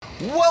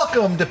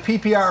Welcome to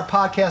PPR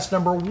Podcast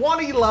number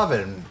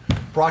 111,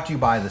 brought to you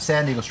by the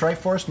San Diego Strike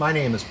Force. My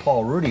name is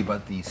Paul Rudy,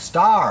 but the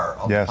star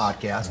of the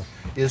podcast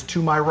is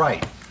to my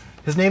right.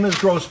 His name is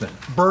Grossman,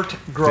 Bert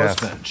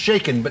Grossman,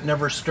 shaken but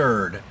never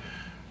stirred.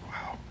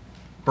 Wow.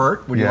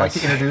 Bert, would you like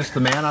to introduce the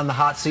man on the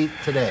hot seat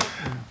today?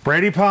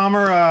 Brady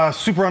Palmer,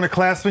 super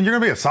underclassman. You're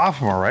going to be a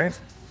sophomore, right?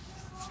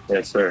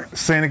 Yes, sir.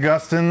 St.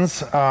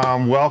 Augustine's,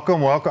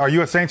 welcome. Are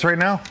you at Saints right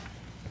now?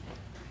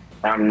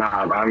 I'm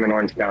not. I'm in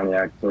Orange County,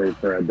 actually,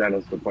 for a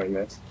dentist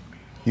appointment.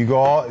 You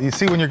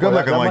see, when you're good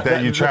looking like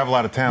that, you travel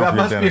out of town for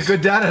your dentist.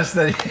 That must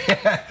be a good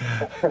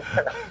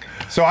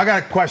dentist. So I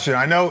got a question.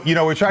 I know,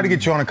 we tried to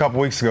get you on a couple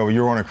weeks ago.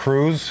 You were on a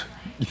cruise?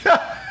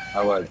 Yeah.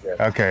 I was,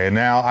 yeah. Okay, and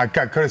now I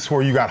could have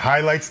swore you got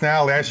highlights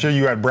now. Last year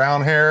you had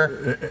brown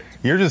hair.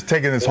 You're just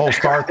taking this whole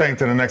star thing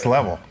to the next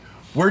level.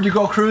 Where'd you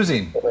go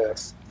cruising?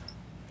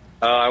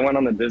 I went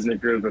on the Disney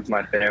cruise with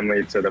my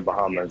family to the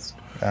Bahamas.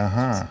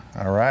 Uh-huh.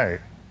 All right.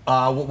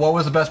 What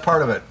was the best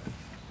part of it?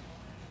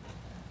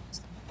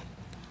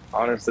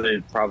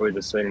 Honestly, probably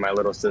just seeing my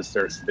little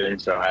sister being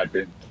so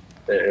happy.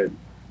 It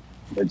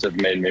just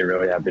made me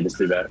really happy to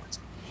see that.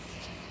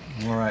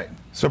 All right.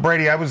 So,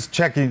 Brady, I was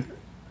checking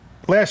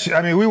last year.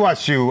 I mean, we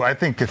watched you, I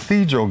think,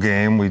 Cathedral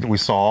game we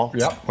saw.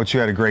 Yep. Which you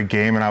had a great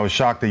game, and I was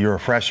shocked that you're a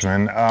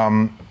freshman.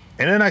 And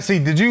then I see,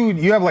 did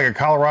you have like a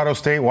Colorado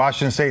State,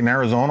 Washington State, and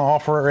Arizona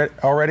offer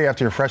already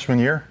after your freshman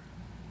year?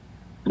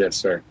 Yes,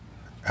 sir.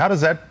 How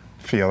does that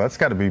feel? That's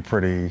got to be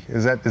pretty.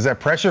 Is that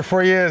pressure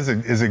for you? Is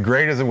it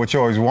great? Is it what you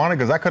always wanted?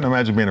 Because I couldn't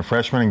imagine being a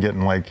freshman and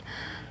getting like,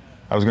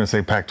 I was going to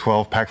say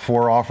Pac-12,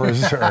 Pac-4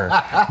 offers or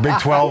Big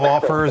 12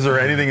 offers or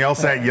anything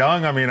else that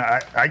young. I mean,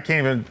 I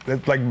came in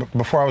like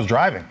before I was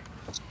driving.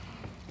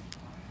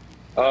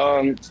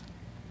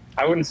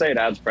 I wouldn't say it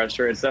adds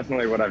pressure. It's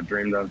definitely what I've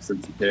dreamed of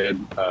since a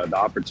kid. The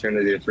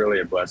opportunity is really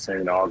a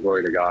blessing, all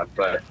glory to God.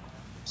 But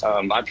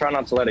I try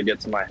not to let it get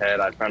to my head.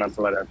 I try not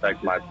to let it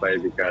affect my play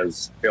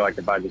because I feel like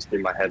if I just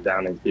keep my head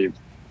down and keep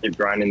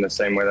grinding the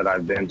same way that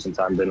I've been since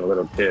I've been a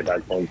little kid, I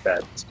think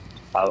that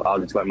I'll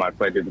just let my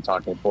play do the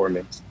talking for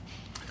me.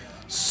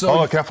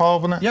 So, can I follow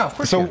up on that? Yeah, of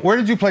course. So where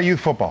did you play youth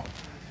football?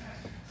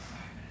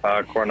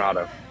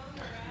 Coronado.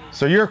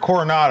 So you're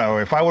Coronado.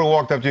 If I would have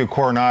walked up to you at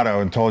Coronado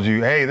and told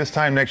you, hey, this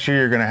time next year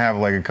you're going to have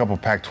like a couple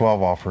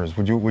Pac-12 offers,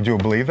 would you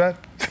believe that?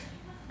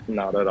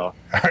 Not at all.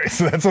 All right,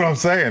 so that's what I'm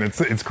saying.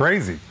 It's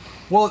crazy.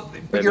 Well,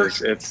 but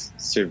it's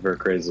super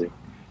crazy.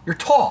 You're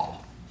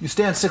tall. You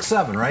stand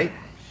 6'7", right?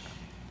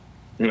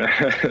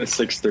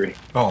 6'3".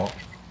 Oh.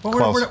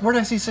 Well, where did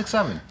I see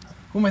 6'7"?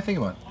 Who am I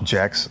thinking about?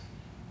 Jax.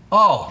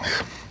 Oh.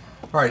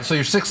 All right, so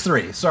you're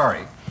 6'3".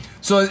 Sorry.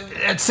 So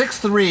at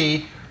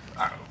 6'3",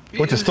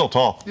 which is still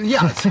tall.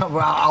 Yeah,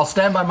 I'll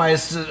stand by my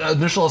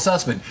initial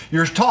assessment.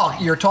 You're tall.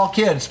 You're a tall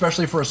kid,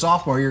 especially for a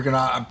sophomore. You're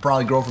gonna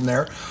probably grow from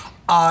there.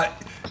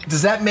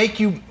 Does that make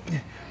you,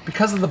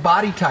 because of the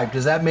body type,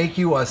 does that make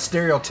you a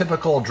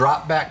stereotypical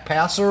drop back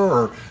passer,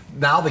 or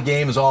now the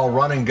game is all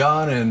run and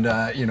gun and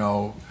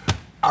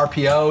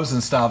RPOs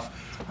and stuff?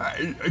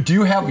 Do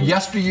you have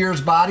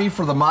yesteryear's body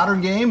for the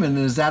modern game, and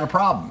is that a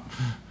problem?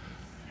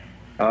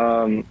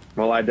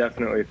 Well, I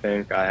definitely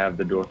think I have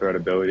the dual threat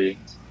ability.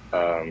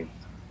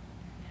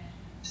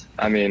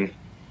 I mean,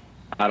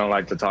 I don't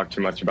like to talk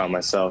too much about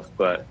myself,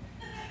 but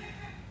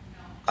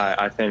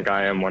I think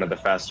I am one of the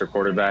faster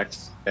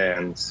quarterbacks,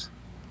 and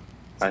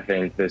I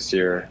think this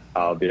year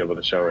I'll be able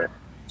to show it.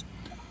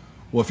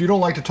 Well, if you don't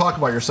like to talk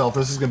about yourself,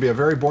 this is going to be a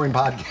very boring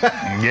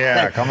podcast.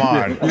 Yeah, come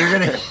on.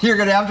 You're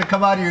gonna have to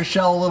come out of your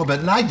shell a little bit,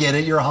 and I get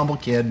it. You're a humble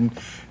kid,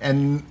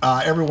 and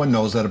everyone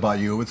knows that about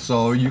you.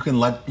 So you can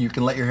let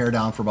your hair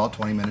down for about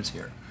 20 minutes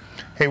here.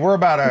 Hey, we're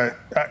about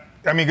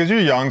because you're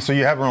young, so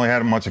you haven't really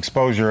had much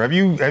exposure. Have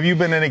you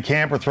been in any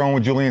camp or thrown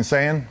with Julian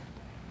Sayin?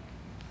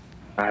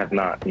 I have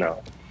not,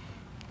 no.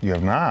 You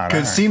have not?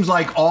 Because it seems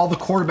like all the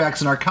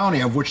quarterbacks in our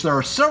county, of which there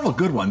are several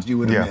good ones, you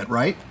would admit,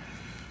 right?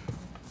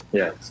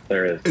 Yes,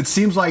 there is. It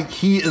seems like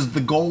he is the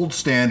gold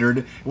standard.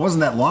 It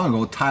wasn't that long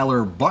ago.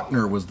 Tyler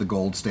Buckner was the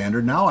gold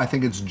standard. Now I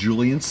think it's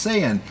Julian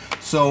Sayin.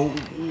 So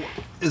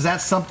is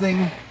that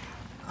something...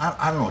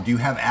 I don't know. Do you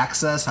have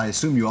access? I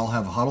assume you all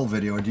have huddle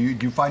video. Do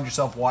you find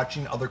yourself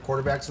watching other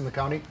quarterbacks in the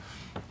county?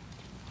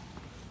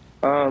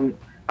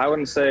 I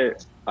wouldn't say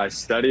I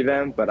study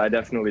them, but I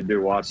definitely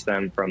do watch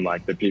them from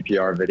like the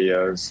PPR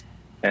videos.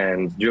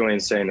 And Julian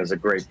Sayin is a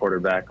great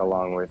quarterback,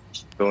 along with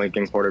the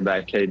Lincoln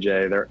quarterback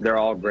KJ. They're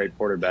all great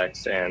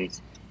quarterbacks, and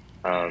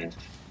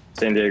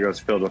San Diego's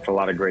filled with a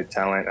lot of great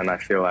talent, and I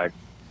feel like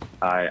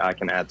I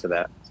can add to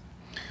that.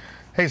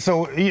 Hey,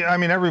 so, I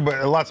mean,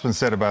 a lot's been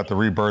said about the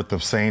rebirth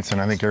of Saints, and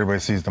I think everybody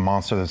sees the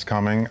monster that's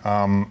coming.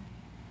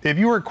 If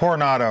you were at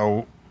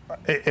Coronado,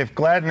 if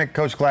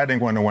Coach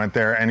Gladnick went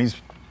there, and he's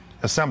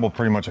assembled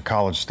pretty much a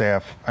college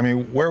staff, I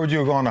mean, where would you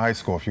have gone to high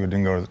school if you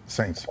didn't go to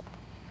Saints?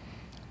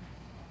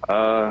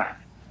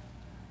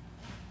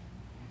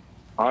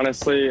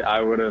 Honestly,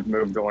 I would have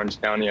moved to Orange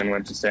County and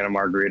went to Santa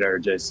Margarita or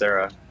J.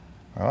 Sarah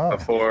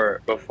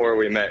before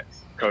we met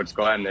Coach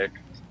Gladnick.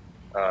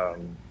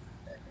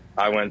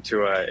 I went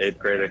to a 8th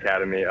grade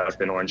academy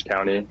up in Orange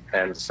County,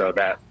 and so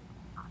that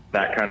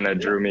that kind of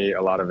drew me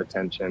a lot of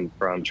attention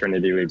from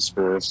Trinity League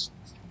schools.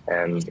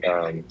 And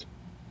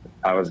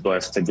I was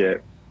blessed to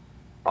get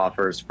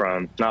offers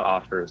from, not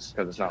offers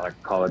because it's not like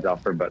a college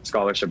offer, but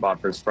scholarship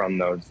offers from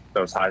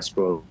those high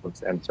schools.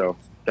 And so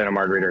Santa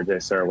Margarita or J.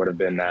 Sarah would have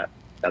been that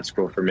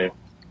school for me.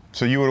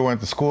 So you would have went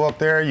to school up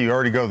there? You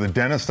already go to the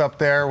dentist up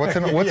there? What's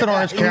in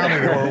Orange County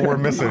that we're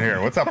missing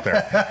here? What's up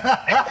there?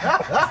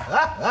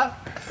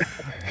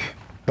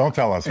 Don't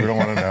tell us. We don't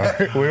want to know.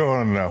 We don't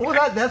want to know.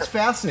 Well, that's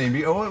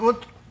fascinating.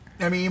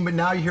 I mean, but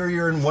now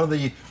you're in one of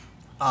the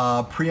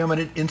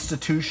preeminent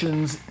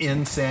institutions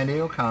in San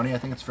Diego County. I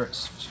think it's fair.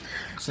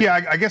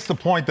 Yeah, I guess the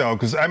point, though,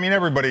 because, I mean,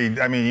 everybody,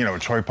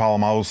 Troy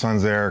Polamalu's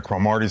son's there,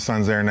 Cromartie's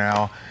son's there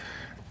now.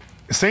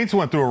 Saints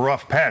went through a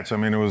rough patch. I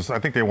mean, I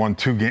think they won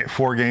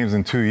 4 games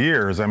in 2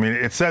 years. I mean,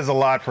 it says a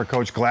lot for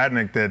Coach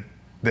Gladnick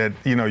that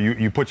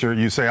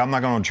you say, I'm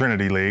not going to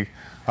Trinity League.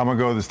 I'm going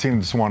to go to this team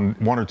that's won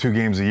 1 or 2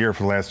 games a year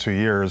for the last 2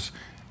 years.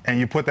 And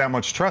you put that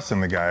much trust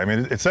in the guy. I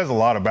mean, it says a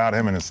lot about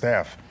him and his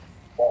staff.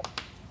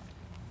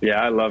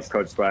 Yeah, I love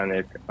Coach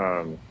Gladnick.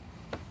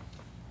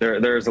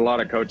 There's a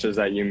lot of coaches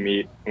that you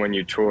meet when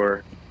you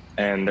tour,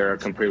 and they're a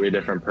completely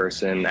different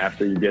person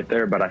after you get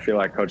there. But I feel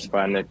like Coach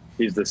Gladnick,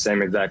 he's the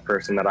same exact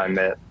person that I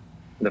met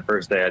the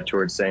first day I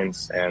toured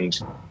Saints, and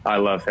I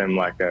love him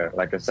like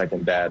a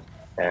second dad.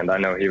 And I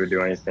know he would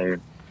do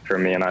anything for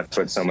me, and I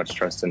put so much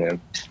trust in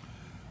him.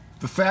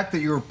 The fact that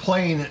you were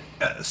playing,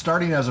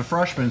 starting as a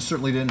freshman,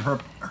 certainly didn't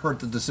hurt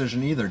the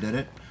decision either, did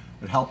it?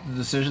 It helped the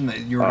decision that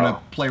you were going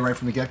to play right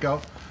from the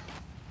get-go?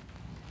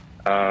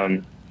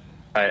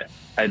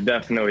 I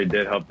definitely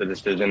did help the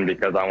decision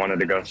because I wanted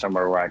to go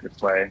somewhere where I could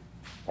play.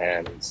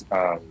 And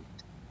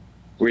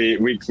we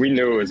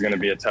knew it was going to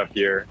be a tough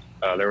year.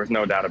 There was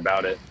no doubt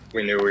about it.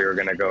 We knew we were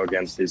going to go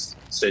against these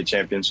state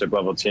championship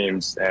level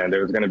teams, and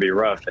it was going to be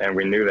rough. And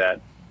we knew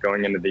that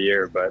going into the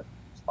year. But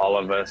all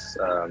of us,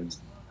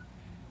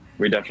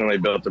 we definitely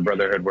built a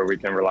brotherhood where we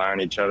can rely on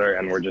each other,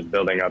 and we're just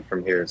building up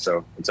from here.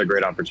 So it's a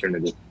great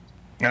opportunity.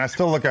 And I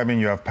still look,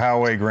 you have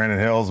Poway, Granite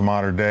Hills,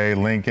 Mater Dei,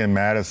 Lincoln,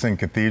 Madison,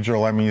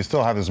 Cathedral. You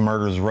still have this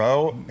murderer's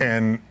row.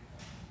 And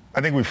I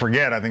think we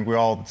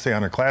all say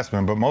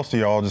underclassmen, but most of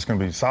y'all are just going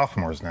to be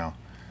sophomores now.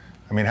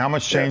 How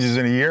much changes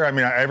in a year?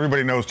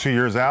 Everybody knows 2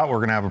 years out we're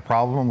going to have a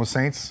problem with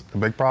Saints, a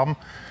big problem.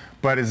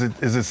 But is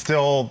it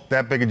still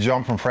that big a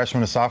jump from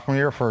freshman to sophomore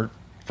year for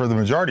the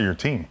majority of your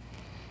team?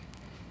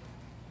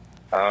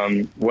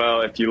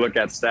 Well, if you look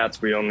at stats,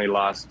 we only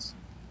lost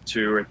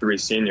 2 or 3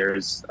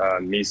 seniors,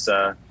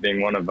 Misa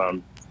being one of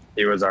them.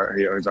 He was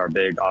our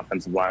big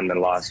offensive lineman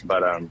loss,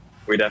 but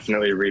we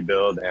definitely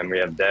rebuild, and we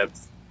have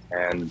depth,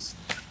 and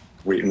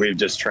we've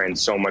just trained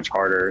so much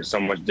harder, so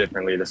much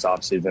differently this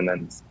offseason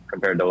than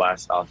compared to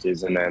last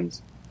offseason. And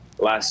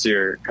last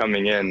year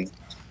coming in,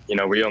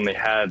 we only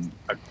had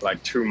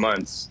 2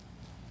 months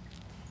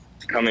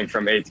coming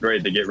from 8th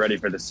grade to get ready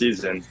for the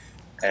season,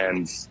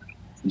 and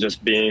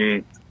just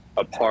being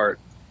a part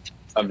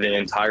of the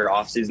entire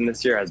offseason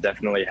this year has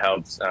definitely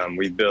helped.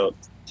 We've built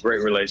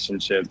great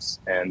relationships,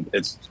 and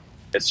it's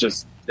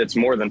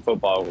more than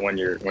football when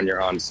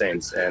you're on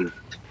Saints. And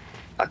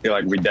I feel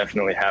like we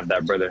definitely have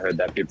that brotherhood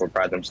that people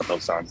pride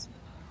themselves on.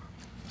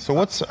 So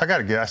what's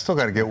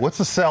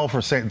the sell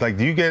for Saints?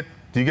 Do you get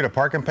a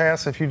parking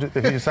pass if you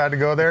decide to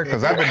go there?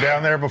 Because I've been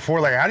down there before.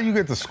 How do you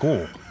get to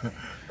school?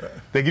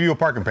 They give you a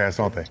parking pass,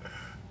 don't they?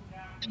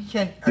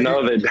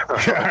 No, they don't.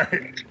 All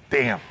right.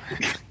 Damn.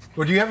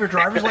 Well, do you have your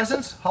driver's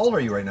license? How old are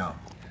you right now?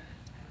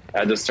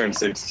 I just turned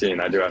 16.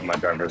 I do have my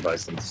driver's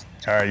license.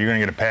 All right, you're going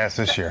to get a pass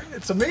this year.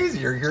 It's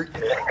amazing.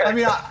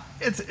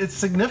 It's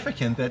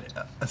significant that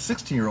a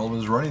 16-year-old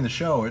was running the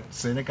show at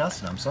St.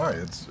 Augustine. I'm sorry.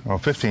 Well,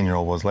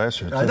 15-year-old was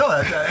last year, too. I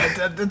know.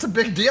 It's a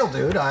big deal,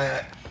 dude.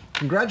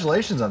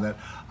 Congratulations on that.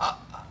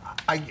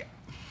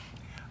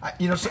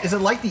 So is it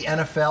like the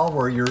NFL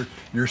where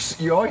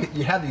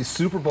you have these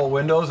Super Bowl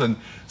windows, and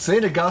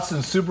St.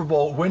 Augustine's Super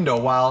Bowl window,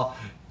 while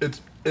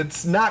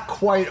it's not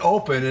quite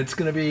open, it's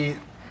going to be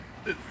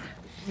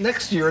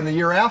next year and the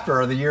year after,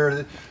 or the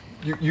year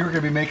you're going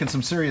to be making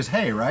some serious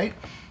hay, right?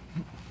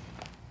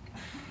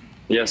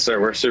 Yes,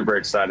 sir. We're super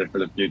excited for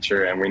the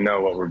future, and we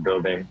know what we're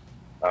building.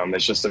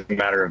 It's just a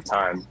matter of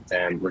time,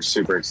 and we're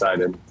super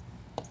excited.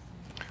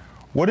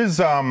 What is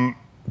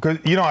because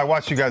I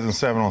watched you guys in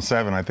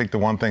 7-on-7. I think the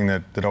one thing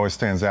that always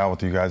stands out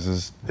with you guys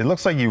is it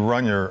looks like you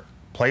run your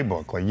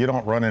playbook. You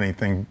don't run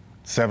anything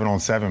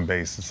 7-on-7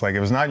 based. It's like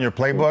if it's not in your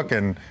playbook,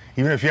 and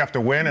even if you have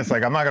to win, it's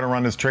like I'm not going to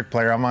run this trick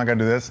player. I'm not going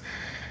to do this.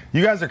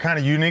 You guys are kind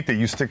of unique that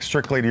you stick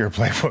strictly to your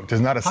playbook.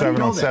 There's not a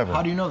 7-on-7.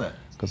 How do you know that?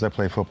 Because I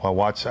play football.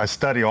 I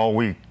study all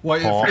week. Well,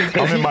 Paul.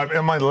 I'm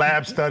in my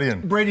lab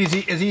studying. Brady,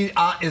 is he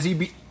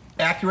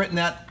accurate in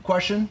that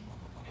question?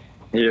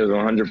 He is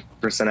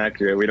 100%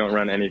 accurate. We don't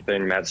run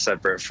anything that's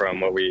separate from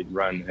what we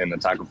run in the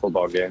tackle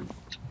football game.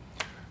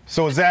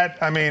 So is that?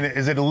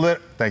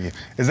 Thank you.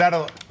 Is that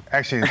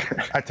Actually,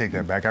 I take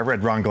that back. I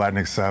read Ron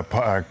Gladnick's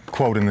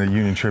quote in the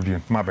Union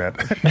Tribune. My bad.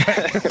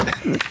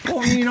 Well,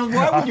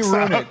 why would you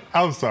ruin it?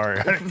 I'm sorry.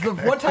 The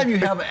one time you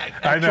have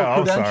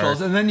actual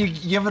credentials, and then you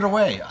give it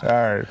away. All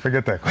right,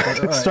 forget that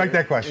question. Right. Strike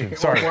that question.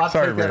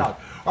 Sorry, Brady. All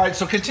right,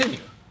 so continue.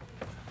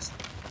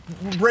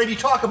 Brady,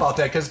 talk about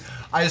that, because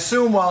I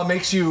assume while it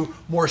makes you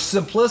more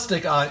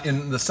simplistic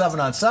in the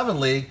 7-on-7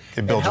 league,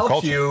 it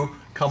helps you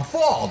come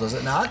fall, does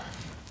it not?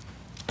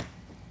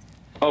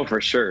 Oh,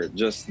 for sure.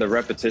 Just the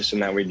repetition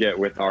that we get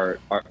with our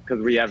because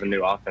we have a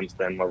new offense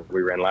than what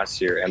we ran last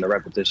year, and the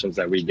repetitions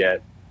that we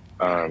get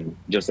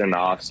just in the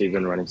off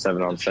season running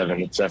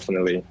 7-on-7, it's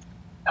definitely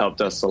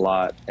helped us a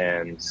lot.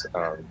 And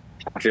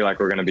I feel like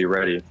we're going to be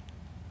ready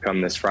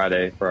come this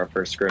Friday for our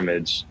first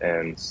scrimmage,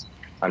 and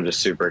I'm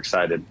just super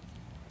excited.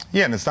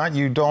 Yeah, and it's not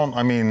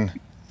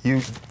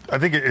I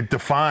think it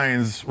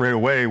defines right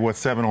away what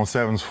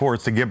 7-on-7 is for.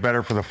 It's to get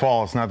better for the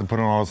fall. It's not to put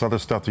in all this other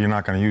stuff that you're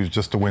not going to use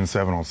just to win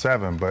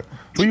 7-on-7. But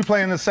who are you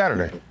playing this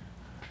Saturday?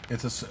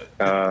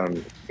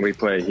 We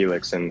play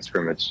Helix in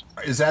scrimmage.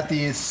 Is that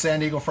the San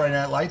Diego Friday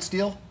Night Lights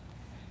deal?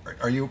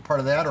 Are you part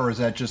of that, or is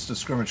that just a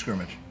scrimmage?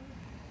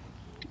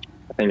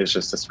 I think it's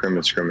just a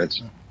scrimmage.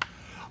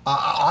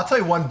 I'll tell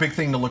you one big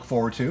thing to look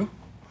forward to.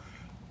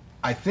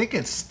 I think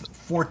it's the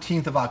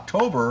 14th of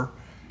October.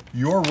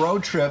 Your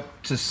road trip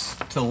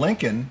to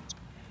Lincoln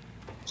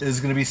is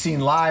going to be seen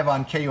live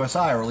on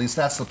KUSI, or at least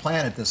that's the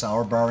plan at this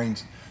hour, barring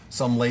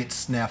some late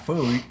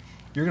snafu.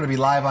 You're going to be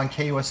live on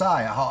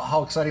KUSI.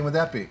 How exciting would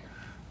that be?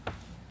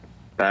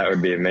 That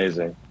would be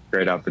amazing.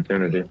 Great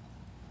opportunity.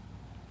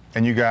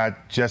 And you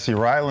got Jesse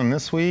Ryland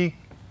this week.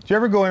 Do you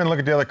ever go in and look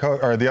at the other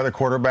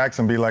quarterbacks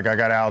and be like, I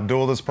got to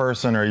outduel this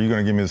person, or are you going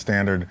to give me the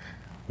standard?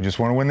 We just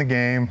want to win the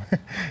game.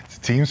 It's a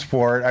team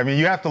sport. I mean,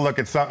 you have to look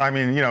at some. I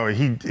mean,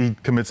 he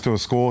commits to a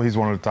school. He's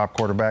one of the top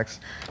quarterbacks.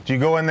 Do you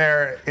go in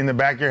there in the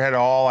back of your head at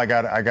all? I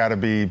got to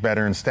be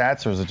better in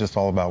stats, or is it just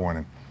all about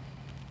winning?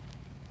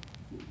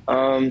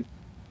 I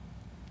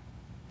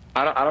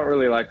don't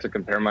really like to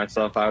compare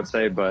myself, I would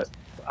say, but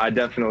I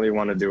definitely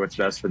want to do what's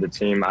best for the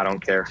team. I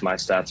don't care if my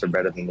stats are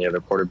better than the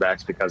other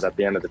quarterbacks, because at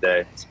the end of the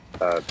day,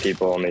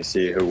 people only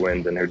see who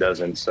wins and who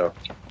doesn't.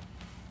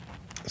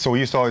 So we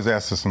used to always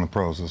ask this in the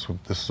pros.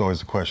 This is always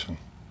the question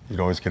you'd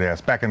always get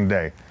asked. Back in the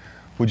day,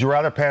 would you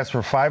rather pass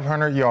for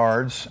 500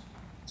 yards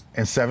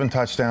and 7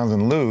 touchdowns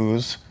and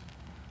lose,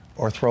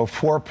 or throw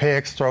 4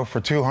 picks, throw for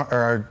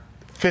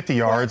 50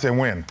 yards and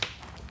win?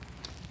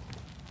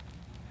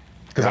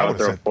 Because I would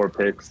throw 4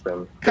 picks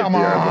then. Come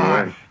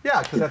on. Win.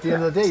 Yeah, because at the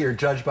end of the day, you're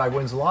judged by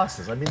wins and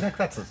losses. I mean,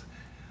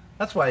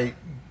 that's why.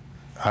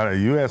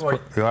 You asked. All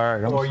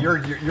right. Well, you're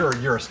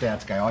a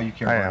stats guy. All you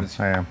care about is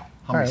I am.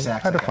 how many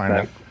sacks. I had to find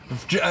that.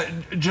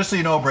 Just so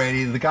you know,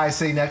 Brady, the guy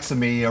sitting next to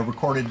me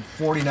recorded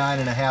 49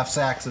 and a half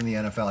sacks in the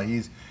NFL.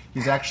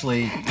 He's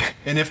actually,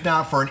 and if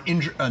not for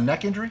a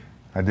neck injury?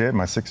 I did,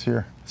 my 6th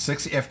year.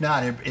 If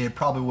not, it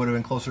probably would have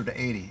been closer to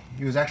 80.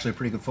 He was actually a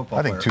pretty good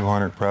football player. I think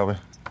 200 probably.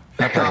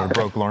 I probably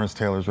broke Lawrence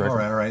Taylor's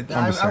record. All right.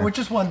 I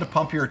just wanted to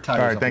pump your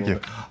tires. All right, thank you.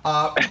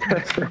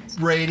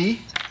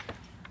 Brady.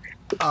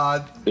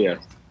 Yeah.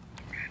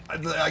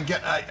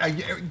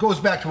 It goes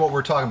back to what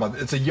we're talking about.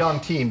 It's a young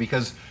team,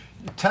 because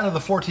 10 of the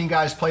 14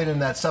 guys played in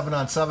that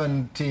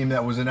 7-on-7 team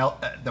that was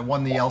that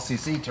won the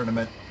LCC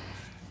tournament,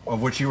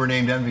 of which you were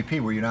named MVP.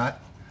 Were you not?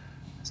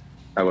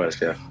 I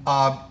was, yeah.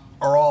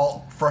 Are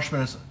all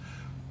freshmen.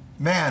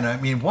 Man, I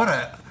mean, what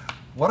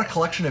a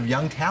collection of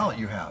young talent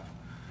you have.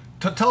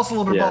 Tell us a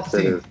little bit about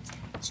the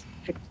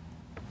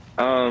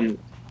team.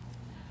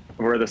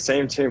 We're the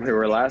same team we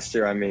were last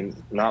year. I mean,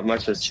 not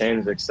much has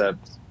changed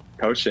except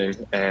coaching,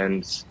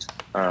 and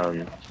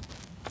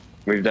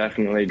we've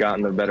definitely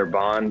gotten a better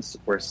bonds.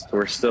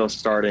 We're still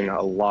starting a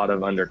lot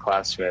of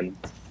underclassmen.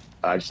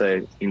 I'd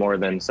say more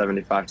than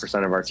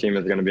 75% of our team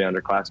is going to be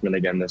underclassmen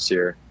again this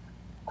year.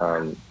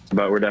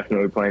 But we're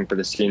definitely playing for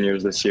the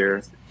seniors this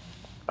year.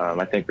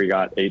 I think we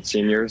got 8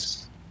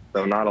 seniors,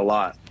 so not a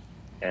lot.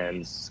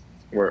 And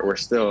we're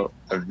still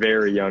a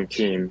very young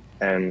team,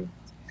 and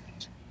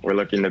we're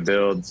looking to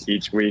build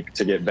each week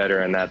to get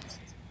better. And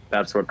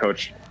that's what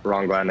Coach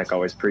Ron Gladnick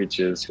always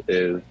preaches,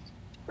 is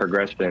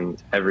progression.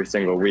 Every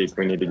single week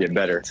we need to get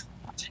better.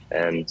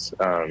 And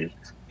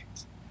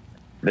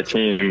the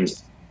team,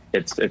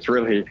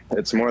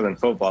 it's more than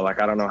football.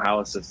 Like, I don't know how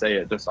else to say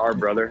it. Just our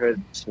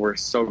brotherhood. We're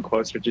so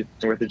close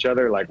with each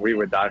other. Like, we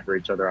would die for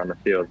each other on the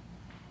field.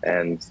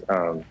 And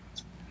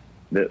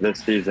this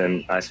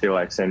season, I feel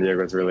like San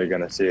Diego's really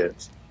going to see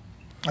it.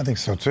 I think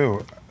so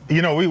too.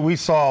 We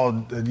saw,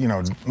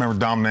 remember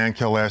Dom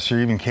Nankill last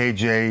year, even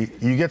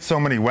KJ. You get so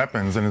many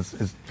weapons, and it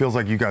feels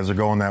like you guys are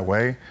going that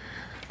way.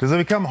 Does it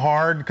become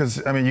hard? Because,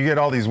 you get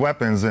all these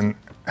weapons, and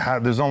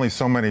there's only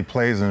so many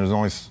plays, and there's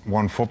only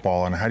one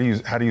football. And how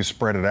do you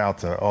spread it out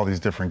to all these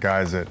different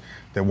guys that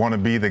want to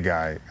be the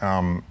guy?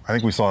 I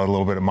think we saw it a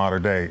little bit at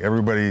Modern Day.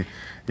 Everybody,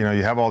 you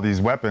have all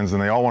these weapons,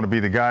 and they all want to be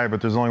the guy,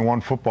 but there's only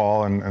one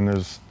football, and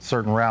there's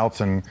certain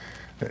routes. And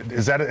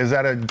is that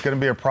going to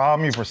be a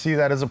problem? You foresee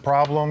that as a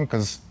problem?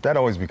 Because that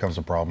always becomes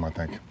a problem, I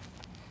think.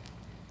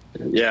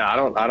 Yeah,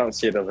 I don't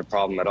see it as a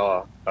problem at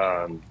all.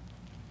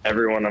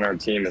 Everyone on our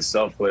team is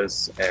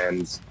selfless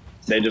and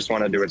they just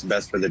want to do what's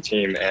best for the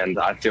team. And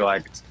I feel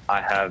like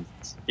I have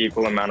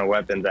equal amount of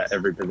weapons at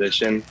every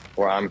position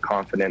where I'm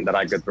confident that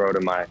I could throw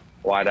to my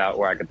wide out,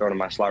 where I could throw to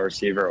my slot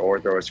receiver or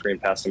throw a screen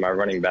pass to my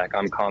running back.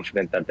 I'm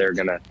confident that they're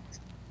going to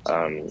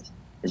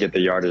get the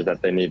yardage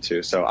that they need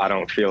to. So I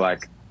don't feel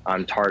like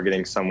I'm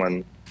targeting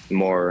someone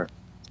more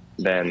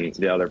than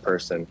the other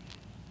person.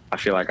 I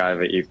feel like I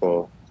have an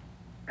equal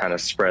kind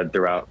of spread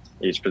throughout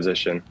each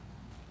position.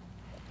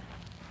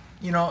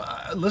 You know,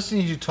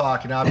 listening to you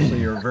talk, and obviously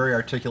you're a very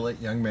articulate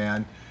young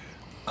man,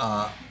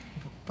 but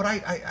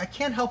I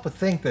can't help but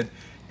think that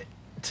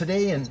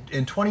today in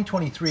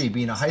 2023,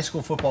 being a high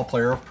school football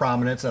player of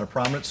prominence at a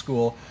prominent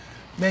school,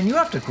 man, you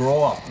have to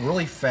grow up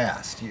really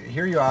fast.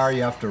 Here you are,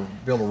 you have to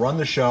be able to run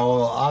the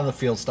show, on the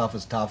field stuff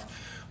is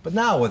tough. But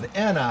now with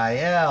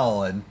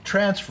NIL and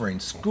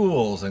transferring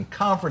schools and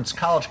college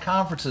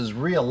conferences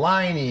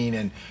realigning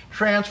and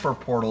transfer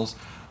portals,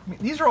 I mean,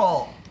 these are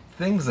all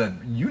things that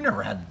you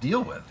never had to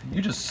deal with.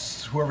 You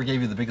just, whoever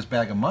gave you the biggest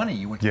bag of money,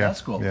 you went to that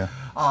school. Yeah.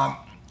 I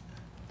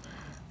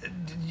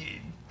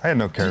had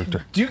no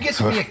character. Do you get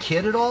to be a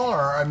kid at all?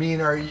 Or, I mean,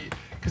 are you,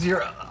 because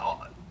you're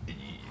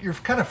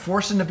kind of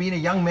forced into being a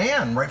young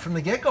man right from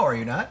the get-go, are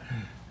you not?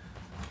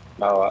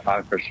 Oh,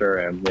 I for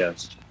sure am,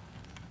 yes.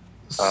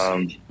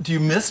 Do you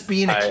miss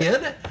being a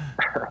kid?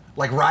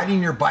 Like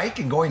riding your bike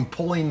and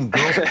pulling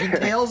girls'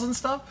 pigtails and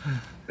stuff?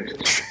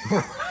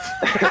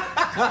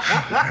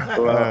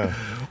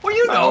 Well,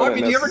 you know, I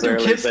mean, you ever do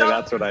kid stuff?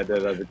 That's what I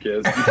did as a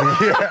kid. None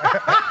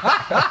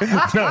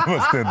of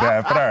us did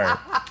that, but all right.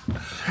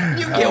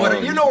 You get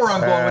what you know where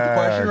I'm going with the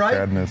question, right?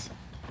 Goodness.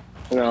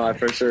 No, I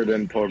for sure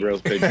didn't pull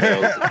girls'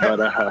 pigtails, but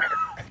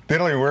they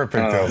don't even wear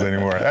pigtails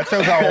anymore. That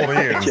shows how old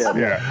he is.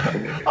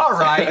 Yeah. All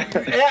right.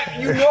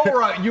 You know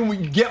where you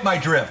get my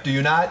drift, do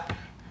you not?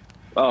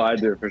 Oh, I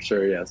do for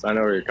sure. Yes, I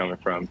know where you're coming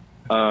from.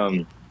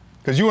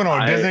 Because you went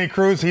on a Disney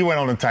cruise, he went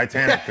on the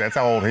Titanic. That's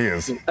how old he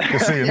is.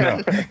 Just so you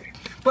know.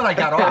 But I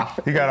got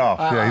off. He got off.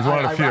 Yeah, he's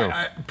one of the few.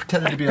 I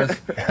pretended to be a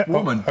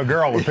woman. A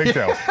girl with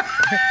pigtails.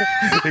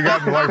 He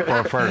got in life for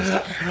her first.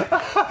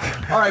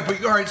 All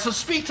right. So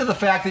speak to the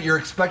fact that you're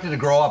expected to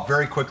grow up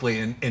very quickly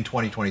in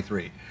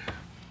 2023.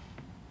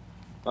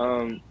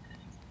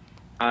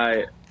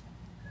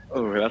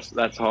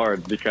 That's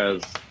hard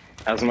because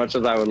as much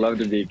as I would love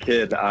to be a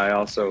kid, I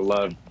also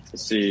love to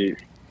see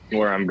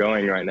where I'm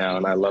going right now,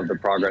 and I love the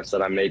progress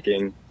that I'm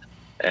making,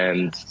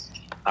 and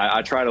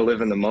I try to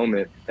live in the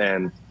moment.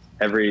 And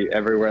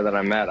everywhere that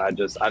I'm at, I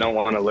don't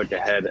want to look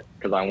ahead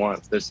because I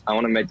want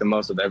to make the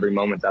most of every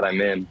moment that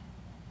I'm in.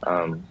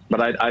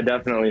 But I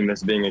definitely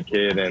miss being a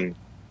kid, and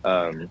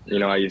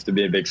I used to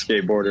be a big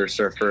skateboarder,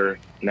 surfer.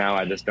 Now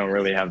I just don't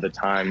really have the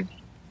time,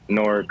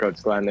 nor Coach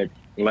Gladnick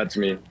lets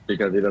me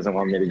because he doesn't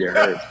want me to get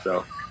hurt.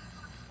 So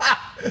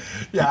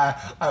yeah,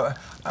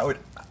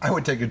 I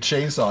would take a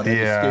chainsaw to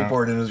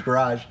skateboard in his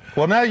garage.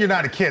 Well, now you're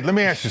not a kid. Let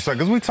me ask you something,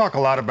 because we talk a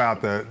lot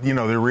about the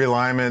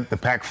realignment, the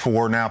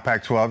Pac-4 now,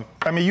 Pac-12.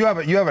 I mean, you have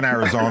an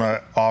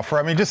Arizona offer.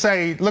 I mean, just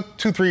say, look,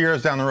 2-3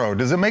 years down the road.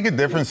 Does it make a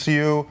difference to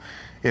you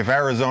if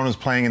Arizona's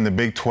playing in the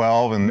Big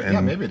 12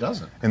 and maybe it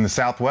doesn't in the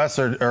Southwest,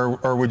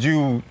 or would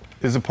you?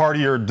 Is it part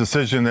of your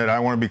decision that I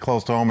want to be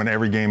close to home and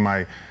every game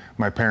my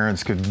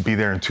parents could be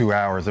there in 2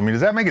 hours? I mean,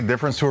 does that make a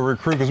difference to a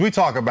recruit? Because we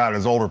talk about it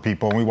as older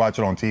people and we watch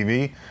it on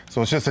TV,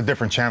 so it's just a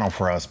different channel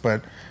for us.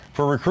 But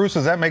for recruits,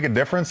 does that make a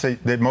difference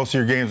that most of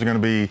your games are going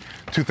to be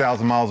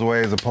 2,000 miles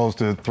away as opposed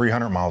to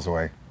 300 miles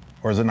away?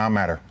 Or does it not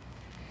matter?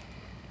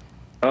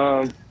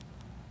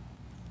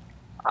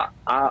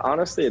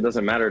 Honestly, it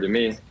doesn't matter to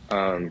me.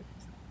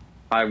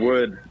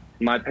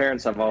 My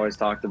parents have always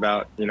talked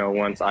about,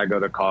 once I go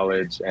to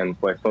college and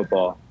play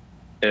football,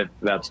 if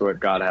that's what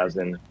God has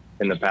in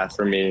the past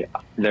for me,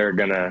 they're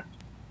going to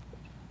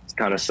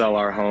kind of sell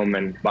our home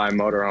and buy a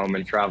motorhome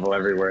and travel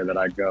everywhere that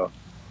I go.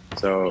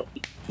 So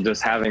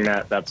just having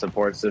that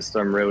support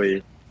system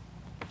really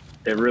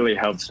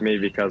helps me,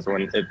 because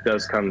when it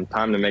does come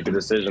time to make a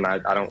decision, I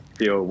don't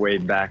feel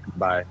weighed back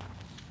by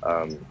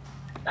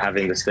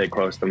having to stay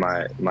close to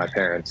my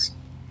parents.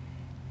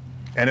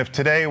 And if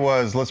today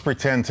was, let's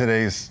pretend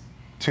today's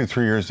 2-3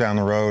 years down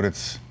the road,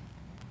 it's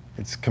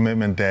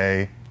commitment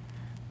day.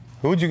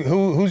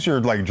 Who's your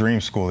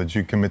dream school that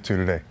you commit to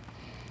today?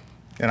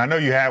 And I know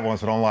you have one,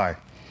 so don't lie.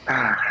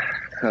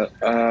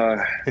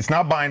 It's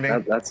not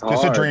binding. That's hard.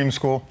 Just a dream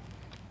school.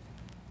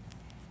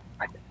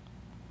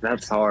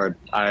 That's hard.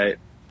 I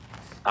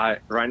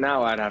right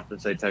now I'd have to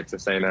say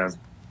Texas A&M.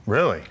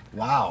 Really?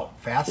 Wow,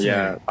 fascinating.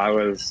 Yeah, I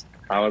was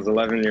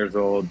 11 years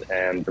old,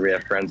 and we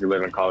have friends who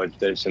live in College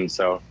Station,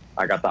 so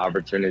I got the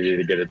opportunity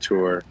to get a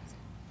tour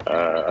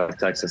of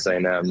Texas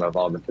A&M, of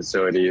all the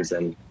facilities.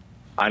 And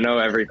I know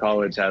every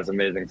college has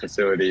amazing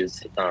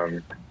facilities,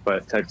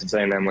 but Texas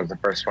A&M was the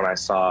first one I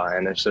saw,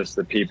 and it's just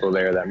the people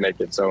there that make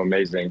it so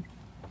amazing.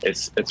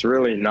 It's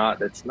really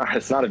not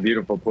a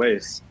beautiful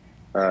place,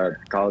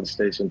 College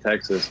Station,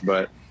 Texas,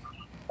 but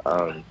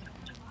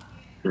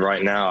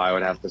right now I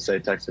would have to say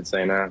Texas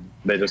A&M.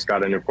 They just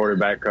got a new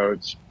quarterback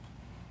coach.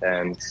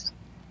 And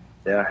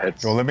yeah,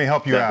 it's. Well, let me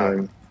help you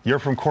out. You're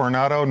from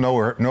Coronado.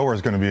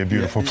 Nowhere's going to be a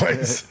beautiful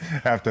place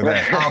after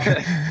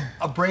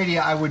that. Brady,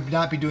 I would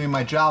not be doing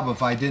my job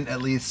if I didn't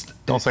at least.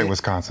 Don't say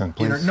Wisconsin,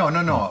 please.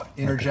 No.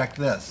 Interject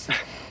this.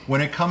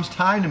 When it comes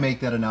time to make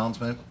that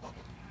announcement,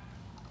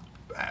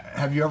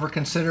 have you ever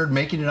considered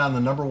making it on the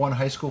 #1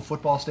 high school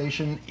football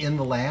station in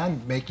the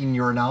land, making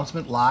your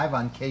announcement live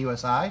on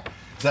KUSI?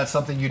 Is that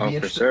something you'd be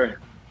interested in?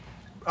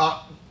 For sure.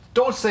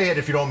 Don't say it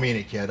if you don't mean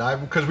it, kid,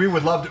 because we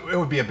would love to. It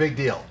would be a big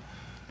deal.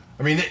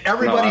 I mean,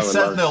 everybody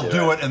says they'll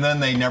do it, and then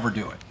they never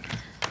do it.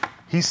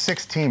 He's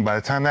 16. By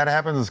the time that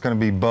happens, it's going to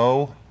be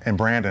Bo and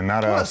Brandon,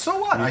 not us. So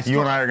what? You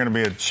and I are going to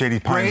be at Shady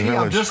Pines Brady,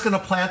 Village. I'm just going to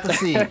plant the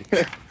seed.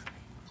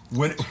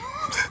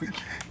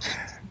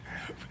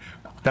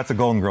 That's a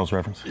Golden Girls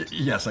reference.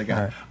 Yes, I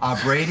got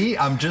it. Brady,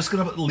 I'm just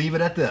going to leave it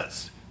at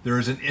this. There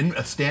is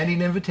a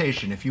standing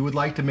invitation. If you would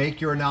like to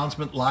make your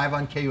announcement live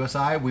on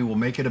KUSI, we will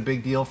make it a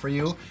big deal for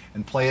you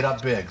and play it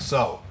up big.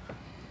 So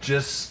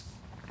just...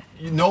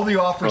 You know the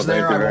offer's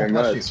there. I won't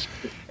press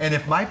you. And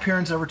if my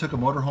parents ever took a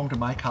motorhome to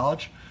my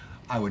college,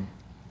 I would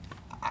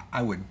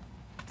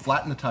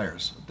flatten the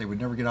tires. They would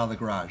never get out of the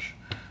garage.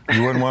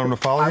 You wouldn't want them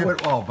to follow you?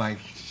 Oh my,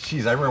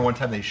 jeez! I remember one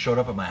time they showed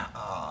up at my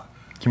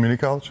community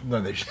college.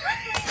 No, they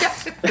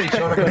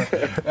showed up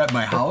at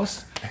my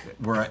house,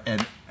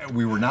 and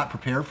we were not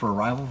prepared for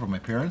arrival from my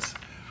parents.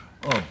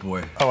 Oh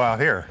boy! Oh, out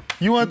here.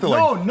 You went to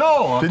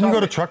no. Didn't you go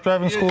to truck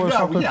driving school or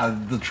something? Yeah,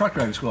 the truck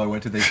driving school I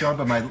went to. They showed up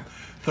at my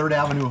 3rd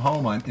Avenue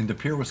home in De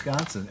Pere,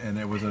 Wisconsin, and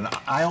it was an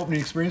eye-opening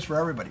experience for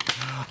everybody.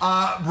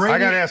 Brady, I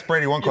got to ask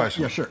Brady one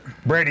question. Yeah, sure.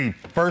 Brady,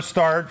 first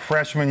start,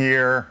 freshman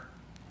year,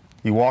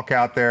 you walk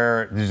out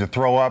there, did you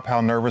throw up?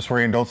 How nervous were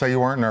you? And don't say you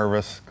weren't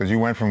nervous, because you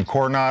went from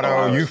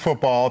Coronado youth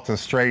football to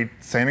straight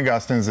St.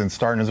 Augustine's and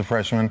starting as a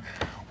freshman.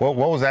 What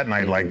was that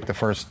night like,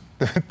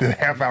 the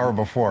half hour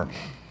before?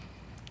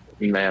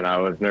 Man, I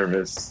was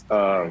nervous.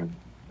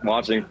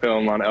 Watching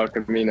film on El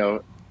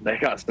Camino, they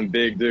got some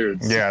big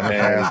dudes. Yeah,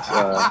 and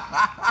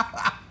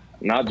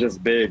not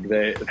just big,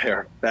 they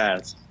are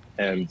fast.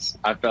 And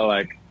I felt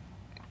like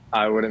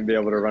I wouldn't be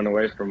able to run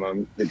away from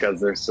them because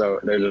they're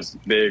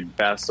just big,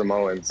 fast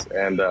Samoans.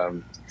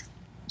 And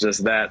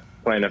just that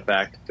playing a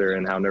factor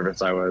in how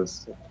nervous I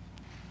was.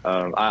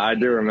 I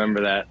do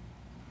remember that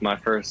my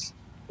first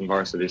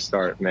varsity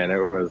start, man,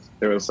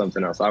 it was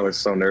something else. I was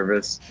so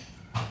nervous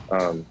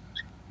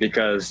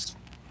because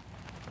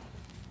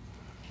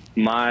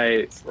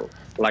I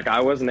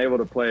wasn't able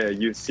to play a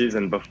youth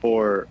season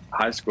before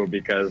high school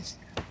because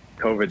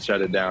COVID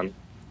shut it down.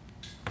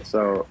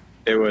 So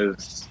it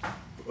was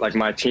like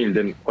my team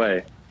didn't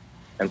play.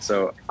 And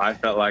so I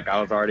felt like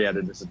I was already at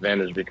a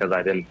disadvantage because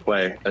I didn't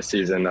play a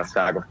season of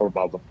tackle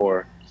football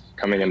before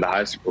coming into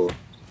high school.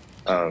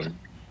 But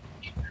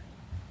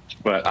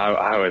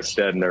I was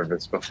dead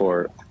nervous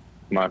before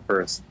my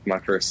first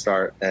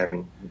start,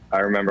 and I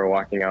remember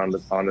walking onto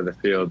the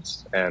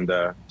fields and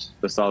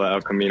just saw the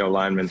El Camino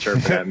lineman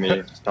chirping at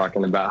me,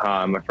 talking about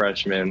how I'm a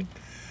freshman.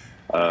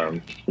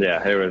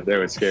 Yeah, it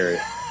was scary.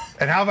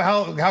 And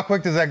how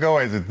quick does that go?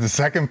 Is it the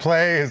second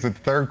play? Is it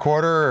the third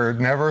quarter? Or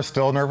never?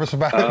 Still nervous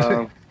about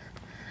it?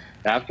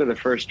 After the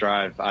first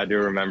drive, I do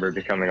remember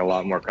becoming a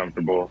lot more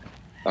comfortable.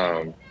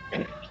 I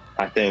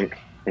think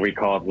we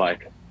called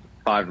like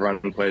 5 run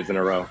plays in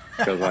a row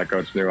because my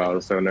coach knew I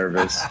was so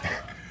nervous.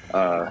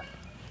 But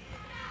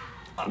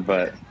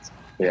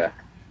yeah.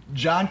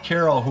 John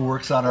Carroll, who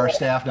works on our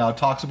staff now,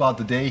 talks about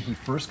the day he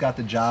first got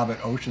the job at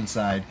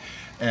Oceanside,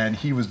 and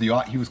he was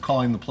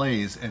calling the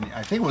plays, and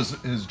I think it was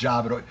his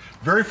job at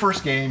very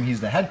first game.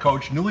 He's the head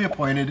coach, newly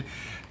appointed,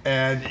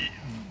 and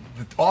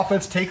the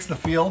offense takes the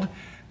field,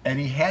 and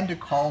he had to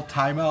call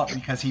timeout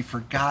because he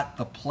forgot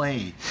the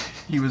play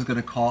he was going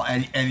to call,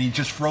 and he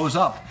just froze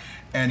up.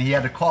 And he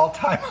had to call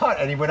timeout,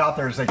 and he went out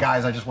there and said,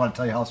 "Guys, I just want to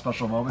tell you how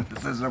special a moment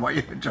this is, and I want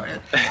you to enjoy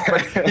it."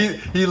 But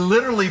he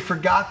literally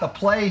forgot the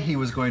play he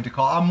was going to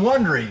call. I'm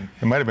wondering.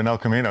 It might have been El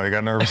Camino. He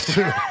got nervous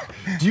too.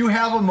 Do you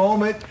have a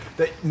moment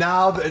that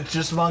now that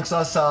just amongst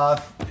us,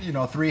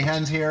 3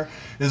 hens here?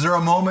 Is there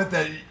a moment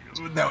that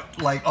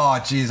like,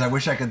 oh, geez, I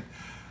wish I could?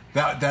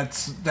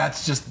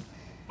 That's just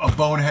a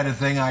boneheaded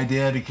thing I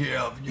did.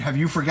 Have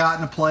you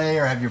forgotten a play,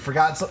 or have you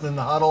forgotten something in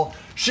the huddle?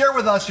 Share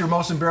with us your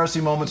most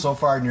embarrassing moment so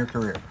far in your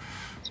career.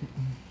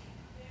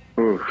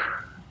 Ooh.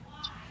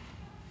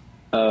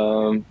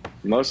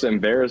 Most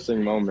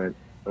embarrassing moment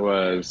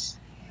was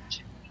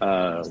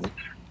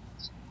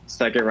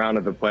second round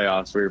of the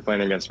playoffs. We were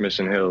playing against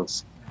Mission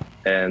Hills,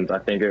 and I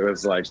think it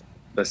was like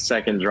the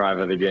second drive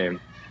of the game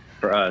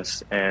for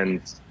us.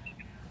 And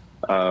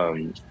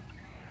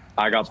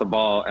I got the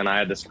ball, and I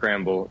had to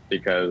scramble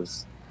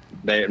because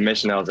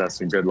Mission Hills has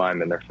some good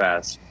linemen. They're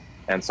fast.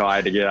 And so I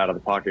had to get out of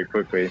the pocket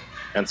quickly.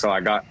 And so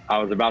I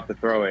was about to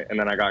throw it, and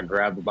then I got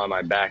grabbed by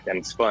my back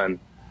and spun.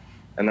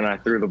 And then I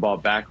threw the ball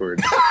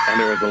backwards,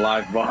 and it was a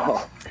live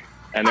ball.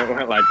 And it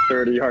went like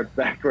 30 yards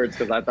backwards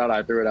because I thought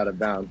I threw it out of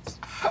bounds.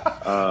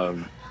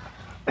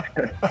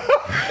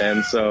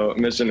 And so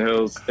Mission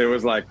Hills, it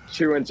was like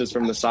 2 inches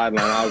from the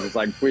sideline. I was just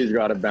like, please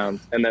go out of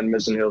bounds. And then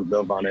Mission Hills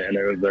dove on it, and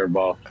it was their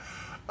ball.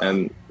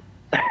 and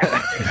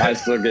I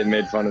still get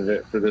made fun of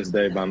it to this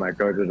day by my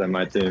coaches and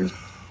my team.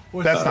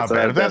 That's not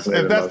bad.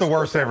 If that's the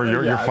worst ever,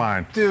 you're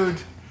fine.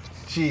 Dude,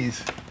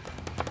 jeez.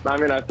 I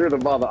mean, I threw the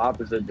ball the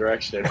opposite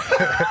direction.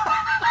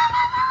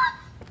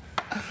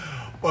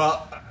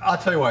 Well, I'll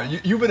tell you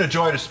what, you've been a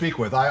joy to speak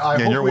with.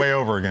 You're way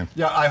over again.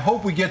 Yeah, I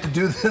hope we get to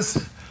do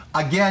this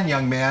again,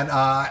 young man.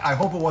 I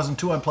hope it wasn't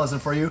too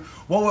unpleasant for you.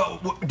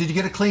 What, did you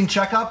get a clean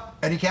checkup?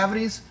 Any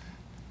cavities?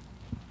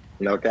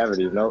 No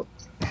cavities, nope.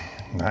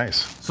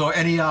 Nice. So,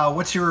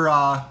 what's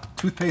your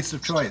toothpaste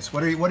of choice?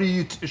 What are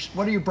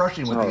you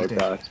brushing with these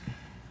days?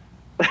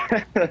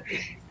 Gosh.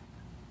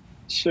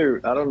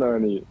 Shoot, I don't know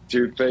any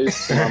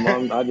toothpaste. My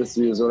mom, I just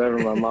use whatever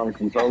my mom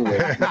can tell me.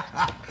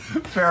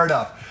 Fair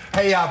enough.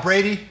 Hey,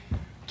 Brady,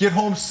 get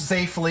home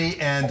safely,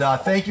 and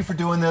thank you for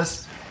doing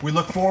this. We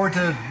look forward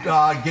to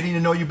getting to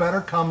know you better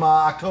come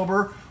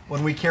October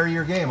when we carry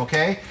your game,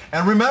 okay?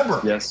 And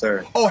remember. Yes,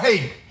 sir. Oh,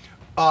 hey,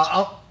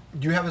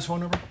 do you have his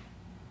phone number?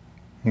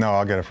 No,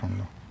 I'll get it from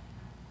him.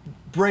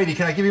 Brady,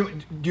 can I give you?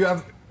 Do you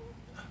have?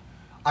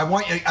 I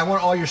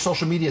want all your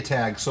social media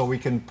tags so we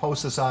can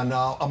post this on.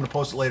 I'm going to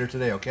post it later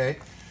today. Okay.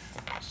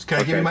 Can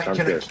I give you my?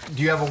 Do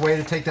you have a way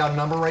to take down a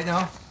number right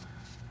now?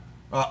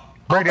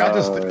 Brady, I'll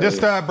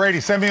just Brady,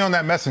 send me on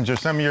that messenger.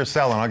 Send me your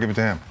cell and I'll give it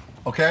to him.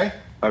 Okay.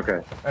 Okay.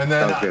 And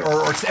then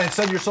and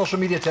send your social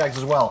media tags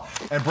as well.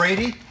 And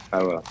Brady,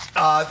 I will.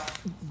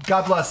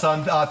 God bless,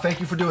 son. Thank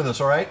you for doing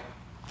this. All right.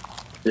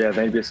 Yeah,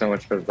 thank you so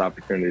much for this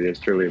opportunity. It's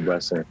truly a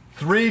blessing.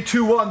 3,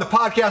 2, 1. The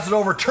podcast is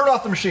over. Turn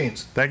off the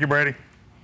machines. Thank you, Brady.